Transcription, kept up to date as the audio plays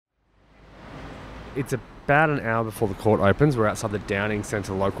It's about an hour before the court opens. We're outside the Downing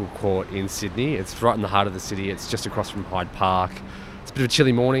Centre local court in Sydney. It's right in the heart of the city. It's just across from Hyde Park. It's a bit of a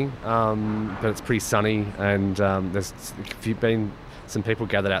chilly morning, but it's pretty sunny, and there's been some people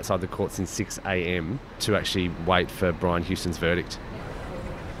gathered outside the court since 6 a.m. to actually wait for Brian Houston's verdict.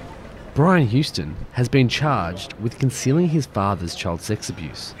 Brian Houston has been charged with concealing his father's child sex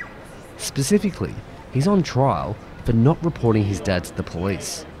abuse. Specifically, he's on trial for not reporting his dad to the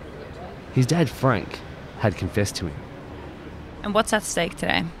police. His dad, Frank, had confessed to him. And what's at stake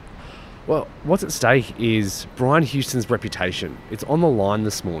today? Well, what's at stake is Brian Houston's reputation. It's on the line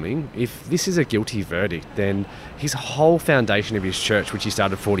this morning. If this is a guilty verdict, then his whole foundation of his church, which he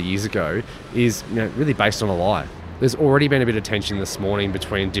started 40 years ago, is really based on a lie. There's already been a bit of tension this morning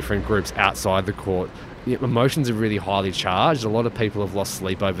between different groups outside the court. The emotions are really highly charged. A lot of people have lost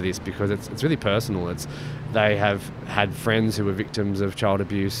sleep over this because it's really personal. They have had friends who were victims of child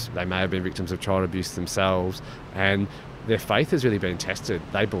abuse. They may have been victims of child abuse themselves, and their faith has really been tested.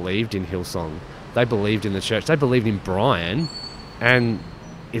 They believed in Hillsong. They believed in the church. They believed in Brian, and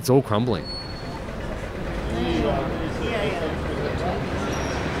it's all crumbling.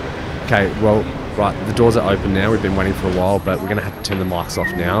 Okay, well, right, the doors are open now. We've been waiting for a while, but we're going to have to turn the mics off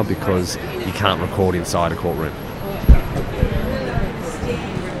now because you can't record inside a courtroom.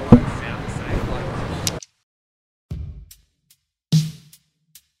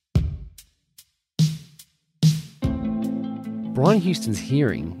 Brian Houston's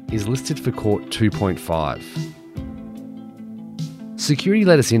hearing is listed for court 2.5. Security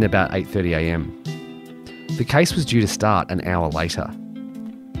let us in about 8:30 a.m. The case was due to start an hour later.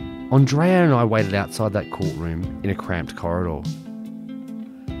 Andrea and I waited outside that courtroom in a cramped corridor.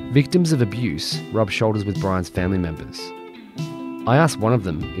 Victims of abuse rubbed shoulders with Brian's family members. I asked one of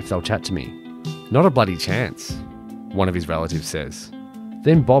them if they'll chat to me. "Not a bloody chance," one of his relatives says.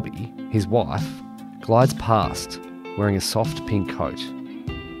 Then Bobby, his wife, glides past wearing a soft pink coat.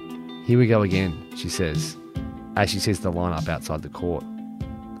 "Here we go again," she says, as she sees the lineup outside the court.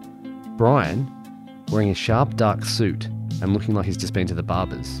 Brian, wearing a sharp dark suit and looking like he's just been to the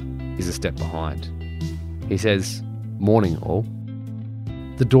barber's, is a step behind. He says, "Morning, all."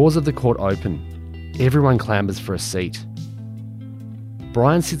 The doors of the court open. Everyone clambers for a seat.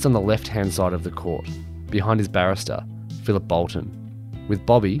 Brian sits on the left-hand side of the court, behind his barrister, Philip Bolton, with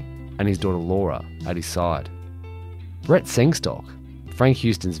Bobby and his daughter Laura at his side. Brett Sengstock, Frank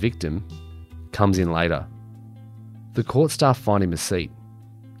Houston's victim, comes in later. The court staff find him a seat.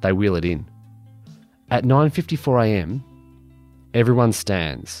 They wheel it in. At 9:54 a.m, everyone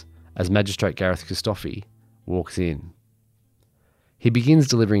stands as Magistrate Gareth Christofi walks in. He begins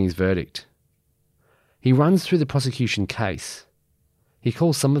delivering his verdict. He runs through the prosecution case. He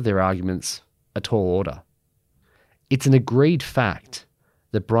calls some of their arguments a tall order. It's an agreed fact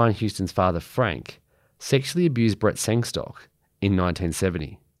that Brian Houston's father, Frank, sexually abused Brett Sengstock in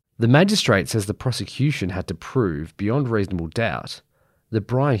 1970. The magistrate says the prosecution had to prove beyond reasonable doubt that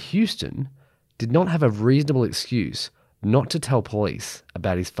Brian Houston did not have a reasonable excuse not to tell police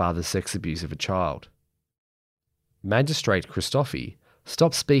about his father's sex abuse of a child. Magistrate Christofi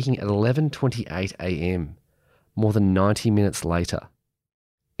stopped speaking at 11:28 a.m, more than 90 minutes later,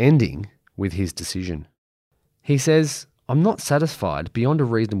 ending with his decision. He says, "I'm not satisfied beyond a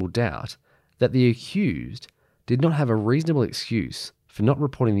reasonable doubt that the accused did not have a reasonable excuse for not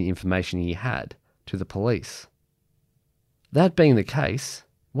reporting the information he had to the police." That being the case,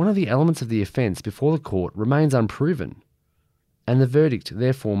 one of the elements of the offence before the court remains unproven, and the verdict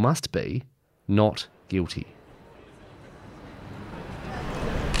therefore must be not guilty.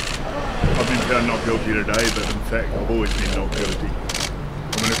 I've been found not guilty today, but in fact I've always been not guilty.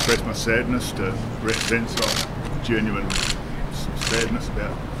 I want to express my sadness to Brett Sengstock, genuine sadness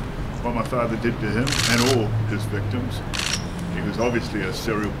about what my father did to him and all his victims. He was obviously a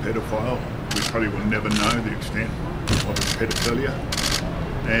serial pedophile. We probably will never know the extent of his pedophilia.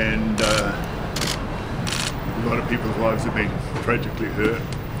 And a lot of people's lives have been tragically hurt,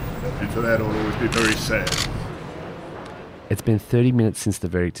 and for that I'll always be very sad. It's been 30 minutes since the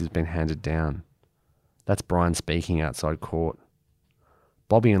verdict has been handed down. That's Brian speaking outside court.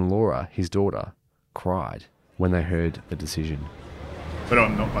 Bobby and Laura, his daughter, cried when they heard the decision. But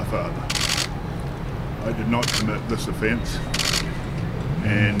I'm not my father. I did not commit this offence,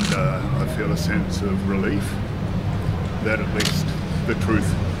 and I feel a sense of relief that at least the truth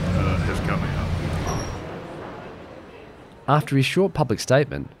has come out. After his short public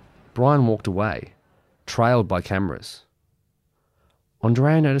statement, Brian walked away, trailed by cameras.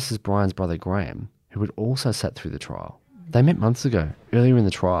 Andrea notices Brian's brother Graham, who had also sat through the trial. They met months ago, earlier in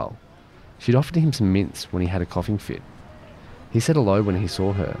the trial. She'd offered him some mints when he had a coughing fit. He said hello when he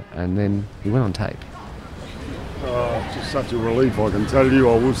saw her, and then he went on tape. Just such a relief, I can tell you,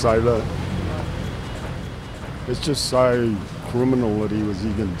 I will say that. It's just so criminal that he was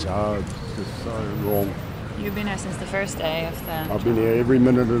even charged. It's just so wrong. You've been here since the first day of the... I've been here every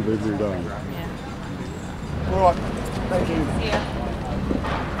minute of every day. Yeah. All right, thank you. See ya.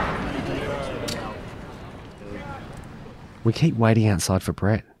 We keep waiting outside for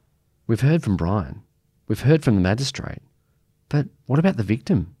Brett. We've heard from Brian. We've heard from the magistrate. But what about the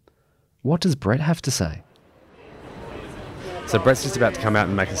victim? What does Brett have to say? So Brett's just about to come out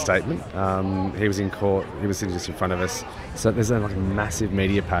and make a statement. He was in court. He was sitting just in front of us. So there's like a massive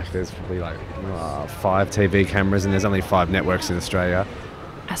media pack. There's probably like 5 TV cameras, and there's only 5 networks in Australia.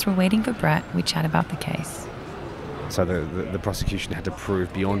 As we're waiting for Brett, we chat about the case. So the prosecution had to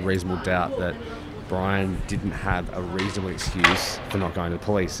prove beyond reasonable doubt that Brian didn't have a reasonable excuse for not going to the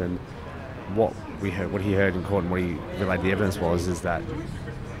police. And what he heard in court and what he relayed the evidence is that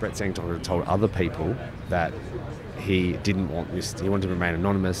Brett Sangster had told other people that he didn't want this, he wanted to remain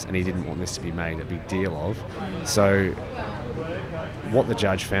anonymous, and he didn't want this to be made a big deal of. So what the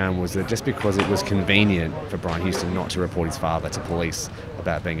judge found was that just because it was convenient for Brian Houston not to report his father to police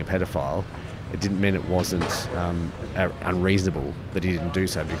about being a pedophile, it didn't mean it wasn't unreasonable that he didn't do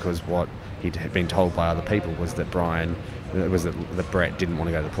so, because what he'd been told by other people was that that Brett didn't want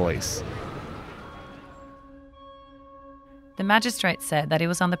to go to the police. The magistrate said that it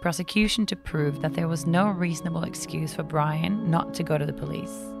was on the prosecution to prove that there was no reasonable excuse for Brian not to go to the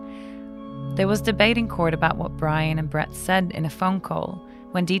police. There was debate in court about what Brian and Brett said in a phone call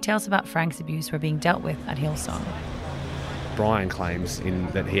when details about Frank's abuse were being dealt with at Hillsong. Brian claims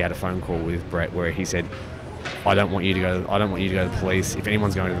that he had a phone call with Brett where he said, I don't want you to go to the police. If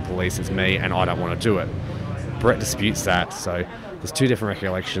anyone's going to the police, it's me, and I don't want to do it. Brett disputes that, so there's 2 different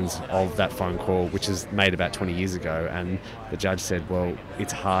recollections of that phone call, which is made about 20 years ago, and the judge said, well,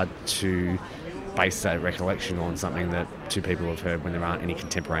 it's hard to base that recollection on something that 2 people have heard when there aren't any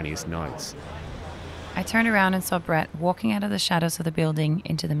contemporaneous notes. I turned around and saw Brett walking out of the shadows of the building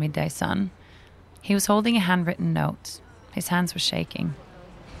into the midday sun. He was holding a handwritten note. His hands were shaking.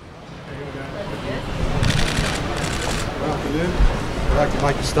 Good afternoon. I'd like to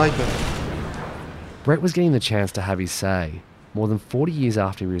make a statement. Brett was getting the chance to have his say more than 40 years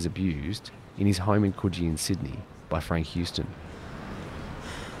after he was abused in his home in Coogee in Sydney by Frank Houston.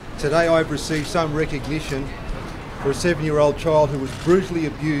 Today I've received some recognition for a 7-year-old child who was brutally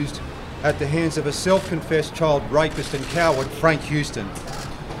abused at the hands of a self-confessed child rapist and coward, Frank Houston.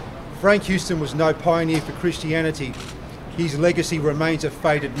 Frank Houston was no pioneer for Christianity. His legacy remains a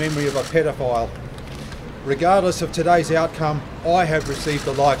faded memory of a pedophile. Regardless of today's outcome, I have received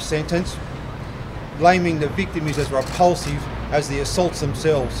a life sentence. Blaming the victim is as repulsive as the assaults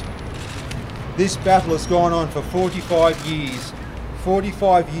themselves. This battle has gone on for 45 years.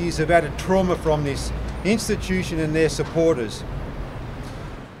 45 years of added trauma from this institution and their supporters.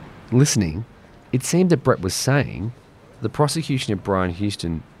 Listening, it seemed that Brett was saying the prosecution of Brian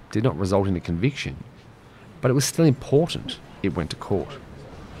Houston did not result in a conviction, but it was still important it went to court.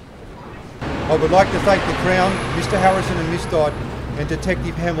 I would like to thank the Crown, Mr Harrison and Miss Dodd, and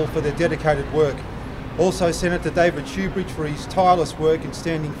Detective Hamill for their dedicated work. Also Senator David Shoebridge for his tireless work in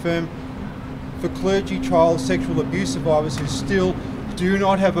standing firm for clergy, child sexual abuse survivors who still do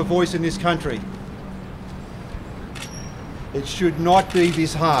not have a voice in this country. It should not be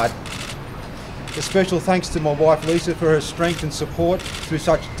this hard. A special thanks to my wife Lisa for her strength and support through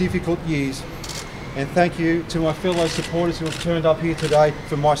such difficult years. And thank you to my fellow supporters who have turned up here today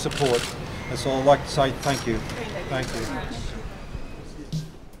for my support. That's all I'd like to say. Thank you. Thank you.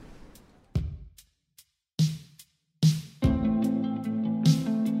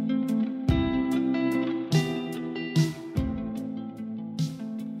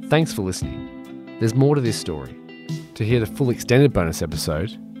 Thanks for listening. There's more to this story. To hear the full extended bonus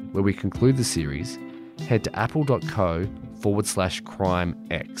episode, where we conclude the series, head to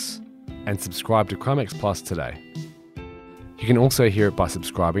apple.co/CrimeX and subscribe to CrimeX Plus today. You can also hear it by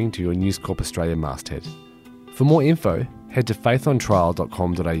subscribing to your News Corp Australia masthead. For more info, head to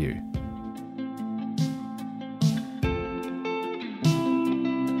faithontrial.com.au.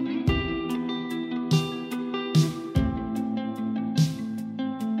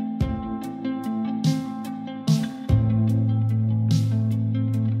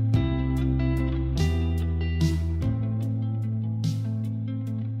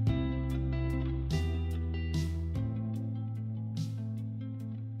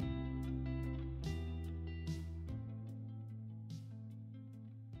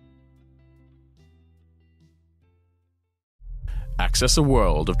 Access a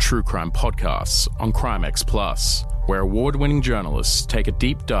world of true crime podcasts on CrimeX Plus, where award-winning journalists take a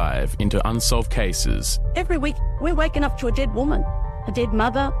deep dive into unsolved cases. Every week, we're waking up to a dead woman, a dead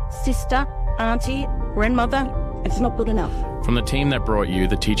mother, sister, auntie, grandmother. It's not good enough. From the team that brought you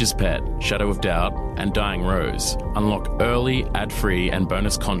The Teacher's Pet, Shadow of Doubt, and Dying Rose, unlock early, ad-free and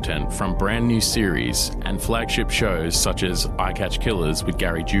bonus content from brand new series and flagship shows such as I Catch Killers with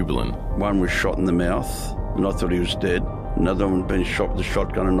Gary Jubelin. One was shot in the mouth and I thought he was dead. Another one had been shot with a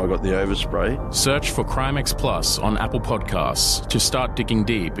shotgun and I got the overspray. Search for Crimex Plus on Apple Podcasts to start digging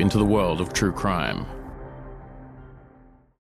deep into the world of true crime.